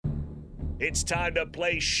It's time to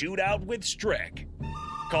play Shootout with Strick.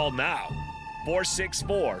 Call now,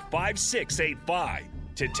 464-5685,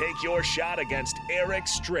 to take your shot against Eric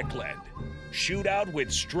Strickland. Shootout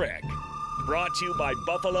with Strick. Brought to you by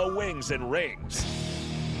Buffalo Wings and Rings.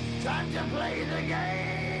 Time to play the game!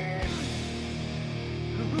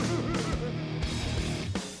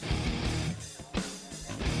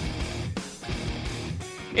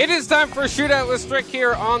 It is time for Shootout with Strick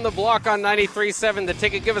here on the block on 93.7 The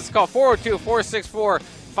Ticket. Give us a call,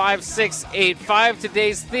 402-464-5685.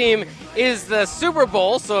 Today's theme is the Super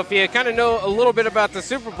Bowl, so if you kind of know a little bit about the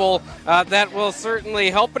Super Bowl, that will certainly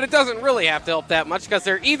help, but it doesn't really have to help that much because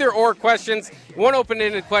they're either-or questions. One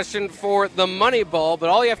open-ended question for the money ball, but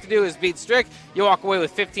all you have to do is beat Strick. You walk away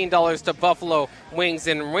with $15 to Buffalo Wings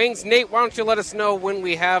and Rings. Nate, why don't you let us know when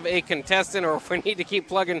we have a contestant or if we need to keep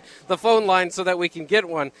plugging the phone line so that we can get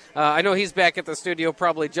one. I know he's back at the studio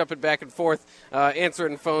probably jumping back and forth,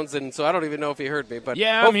 answering phones, and so I don't even know if he heard me. But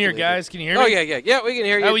yeah, I'm here, guys. Can you hear me? Oh, yeah, we can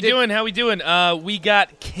hear you. How we doing? We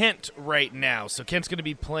got Kent right now, so Kent's going to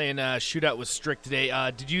be playing Shootout with Strick today.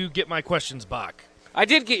 Did you get my questions, Bach? I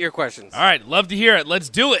did get your questions. All right, love to hear it. Let's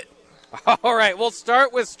do it. All right, we'll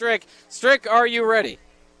start with Strick. Strick, are you ready?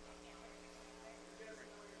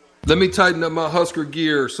 Let me tighten up my Husker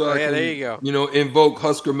gear so I can, there you go. Invoke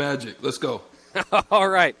Husker magic. Let's go. All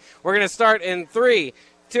right, we're going to start in 3,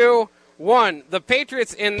 2, 1. The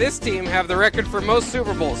Patriots in this team have the record for most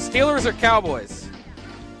Super Bowls. Steelers or Cowboys?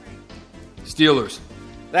 Steelers.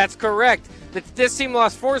 That's correct. This team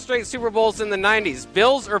lost 4 straight Super Bowls in the 90s.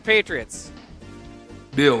 Bills or Patriots?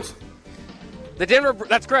 Bills.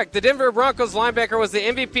 That's correct. The Denver Broncos linebacker was the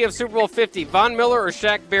MVP of Super Bowl 50. Von Miller or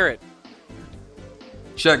Shaq Barrett?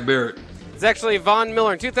 Shaq Barrett. It's actually Von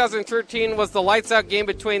Miller. In 2013 was the lights-out game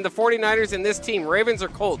between the 49ers and this team. Ravens or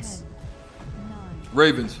Colts?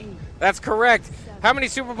 Ravens. That's correct. How many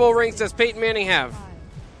Super Bowl rings does Peyton Manning have?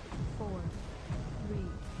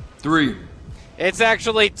 3. It's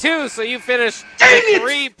actually 2, so you finish with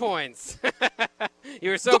 3 points. You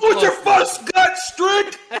were so close. Go with your first gut,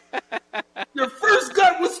 Strick! Your first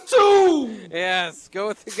gut was 2! Yes, go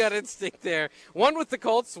with the gut instinct there. 1 with the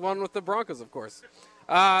Colts, 1 with the Broncos, of course.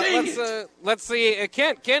 Let's see.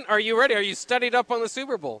 Kent, are you ready? Are you studied up on the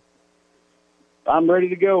Super Bowl? I'm ready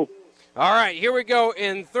to go. All right, here we go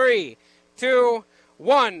in 3, 2,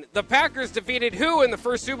 1. The Packers defeated who in the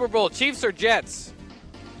first Super Bowl, Chiefs or Jets?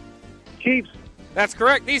 Chiefs. That's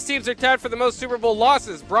correct. These teams are tied for the most Super Bowl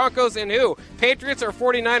losses. Broncos and who? Patriots or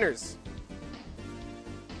 49ers?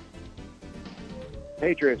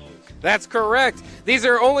 Patriots. That's correct.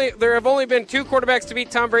 There have only been 2 quarterbacks to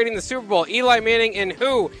beat Tom Brady in the Super Bowl. Eli Manning and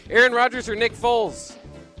who? Aaron Rodgers or Nick Foles?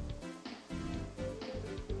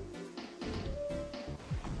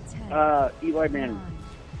 Eli Manning.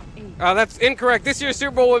 That's incorrect. This year's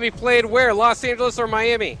Super Bowl will be played where? Los Angeles or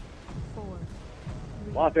Miami?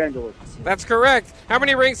 Los Angeles. That's correct. How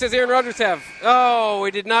many rings does Aaron Rodgers have? Oh,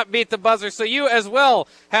 we did not beat the buzzer. So you as well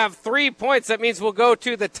have 3 points. That means we'll go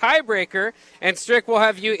to the tiebreaker, and Strick will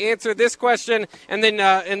have you answer this question, and then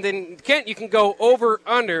Kent, you can go over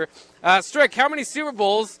under. Strick, how many Super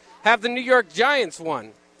Bowls have the New York Giants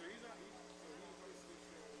won?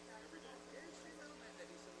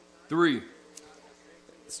 3.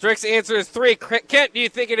 Strick's answer is 3. Kent, do you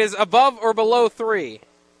think it is above or below 3?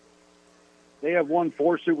 They have won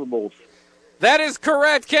 4 Super Bowls. That is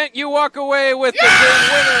correct, Kent. You walk away with the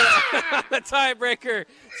big winner, the tiebreaker.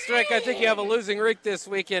 Strick, I think you have a losing rig this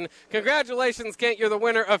weekend. Congratulations, Kent. You're the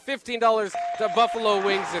winner of $15 to Buffalo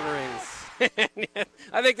Wings and Rings.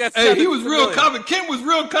 I think that's. Hey, he was real confident. Kent was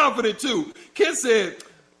real confident too. Kent said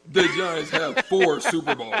the Giants have 4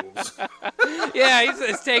 Super Bowls. Yeah,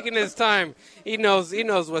 he's taking his time. He knows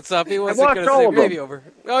what's up. He wasn't going to say gravy over.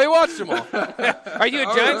 Oh, he watched them all. Are you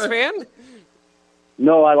a Giants fan?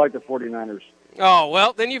 No, I like the 49ers. Oh,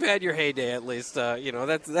 well, then you've had your heyday at least.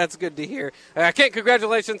 That's good to hear. Kent,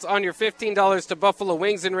 congratulations on your $15 to Buffalo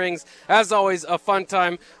Wings and Rings. As always, a fun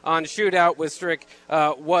time on Shootout with Strick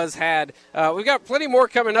was had. We've got plenty more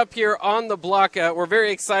coming up here on the block. We're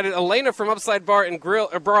very excited. Elena from Upside Bar and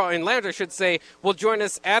Lounge, I should say, will join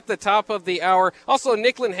us at the top of the hour. Also,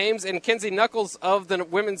 Nicklin Hames and Kenzie Knuckles of the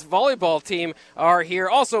women's volleyball team are here.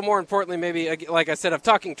 Also, more importantly, maybe, like I said, I'm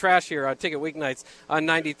talking trash here on Ticket Weeknights on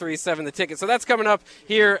 93.7 The Ticket. So that's coming up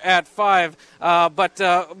here at 5. But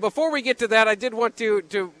before we get to that, I did want to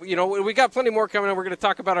we got plenty more coming up. We're going to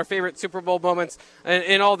talk about our favorite Super Bowl moments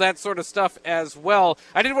and all that sort of stuff as well.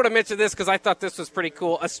 I did want to mention this because I thought this was pretty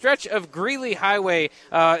cool. A stretch of Greeley Highway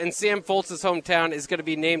in Sam Foltz's hometown is going to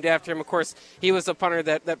be named after him. Of course, he was a punter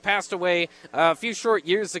that passed away a few short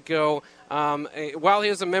years ago. while he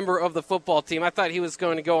was a member of the football team. I thought he was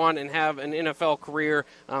going to go on and have an NFL career.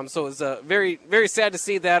 So it was very, very sad to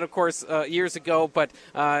see that, of course, years ago. But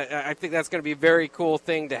I think that's going to be a very cool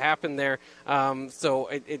thing to happen there. So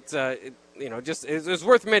it's it was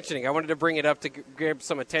worth mentioning. I wanted to bring it up to grab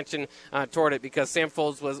some attention toward it because Sam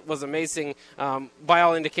Folds was amazing by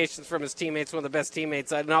all indications from his teammates, one of the best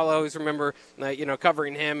teammates. And I'll always remember,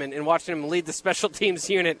 covering him and watching him lead the special teams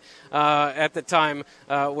unit at the time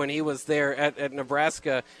when he was there at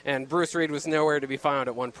Nebraska. And Bruce Reed was nowhere to be found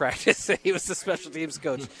at one practice. He was the special teams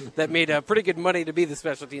coach that made pretty good money to be the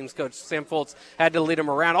special teams coach. Sam Folds had to lead him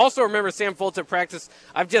around. Also remember Sam Folds at practice.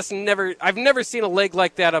 I've never seen a leg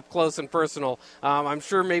like that up close and personal. I'm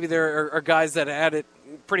sure maybe there are guys that had it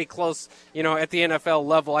pretty close, at the NFL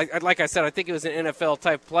level. Like I said, I think he was an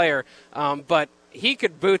NFL-type player, but he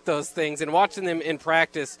could boot those things, and watching them in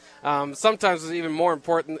practice sometimes was even more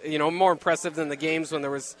important, more impressive than the games when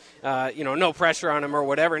there was, no pressure on him or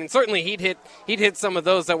whatever. And certainly he'd hit some of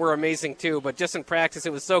those that were amazing too, but just in practice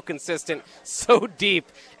it was so consistent, so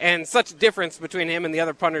deep, and such difference between him and the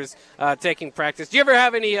other punters taking practice. Do you ever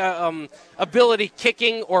have any ability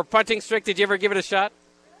kicking or punting, Strick? Did you ever give it a shot?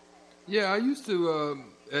 Yeah, I used to,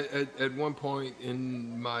 at one point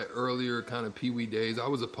in my earlier kind of peewee days, I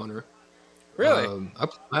was a punter. Really?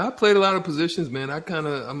 I played a lot of positions, man. I'm kind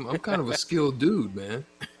of a skilled dude, man.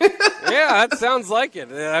 Yeah, that sounds like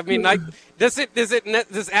it. I mean, does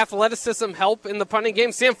athleticism help in the punting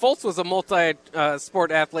game? Sam Foltz was a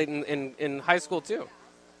multi-sport athlete in high school too.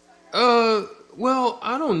 Well,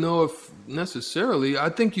 I don't know if necessarily. I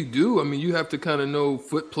think you do. I mean, you have to kind of know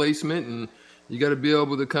foot placement, and you got to be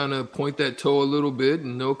able to kind of point that toe a little bit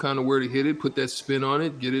and know kind of where to hit it, put that spin on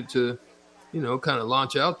it, get it to, kind of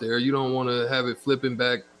launch out there. You don't want to have it flipping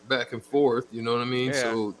back and forth. You know what I mean? Yeah.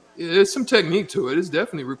 So there's some technique to it. It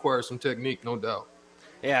definitely requires some technique, no doubt.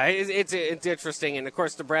 Yeah, it's interesting, and of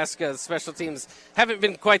course Nebraska's special teams haven't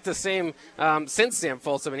been quite the same since Sam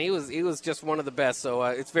Foltz. I mean, he was just one of the best. So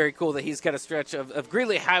it's very cool that he's got a stretch of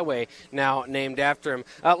Greeley Highway now named after him.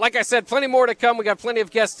 Like I said, plenty more to come. We got plenty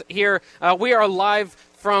of guests here. We are live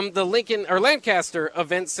from the Lancaster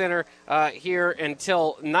Event Center here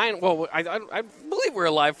until 9. Well, I believe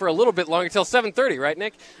we're live for a little bit longer, until 7:30, right,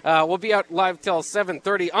 Nick? We'll be out live till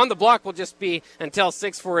 7:30. On the block will just be until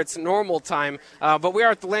 6 for its normal time. But we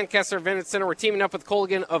are at the Lancaster Event Center. We're teaming up with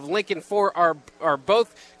Colgan of Lincoln for our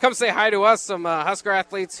both. Come say hi to us, some Husker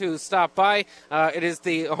athletes who stop by. It is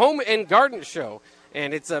the Home and Garden Show.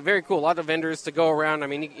 And it's very cool. A lot of vendors to go around. I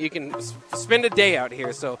mean, you can spend a day out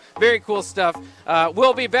here. So very cool stuff.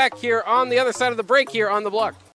 We'll be back here on the other side of the break here on the block.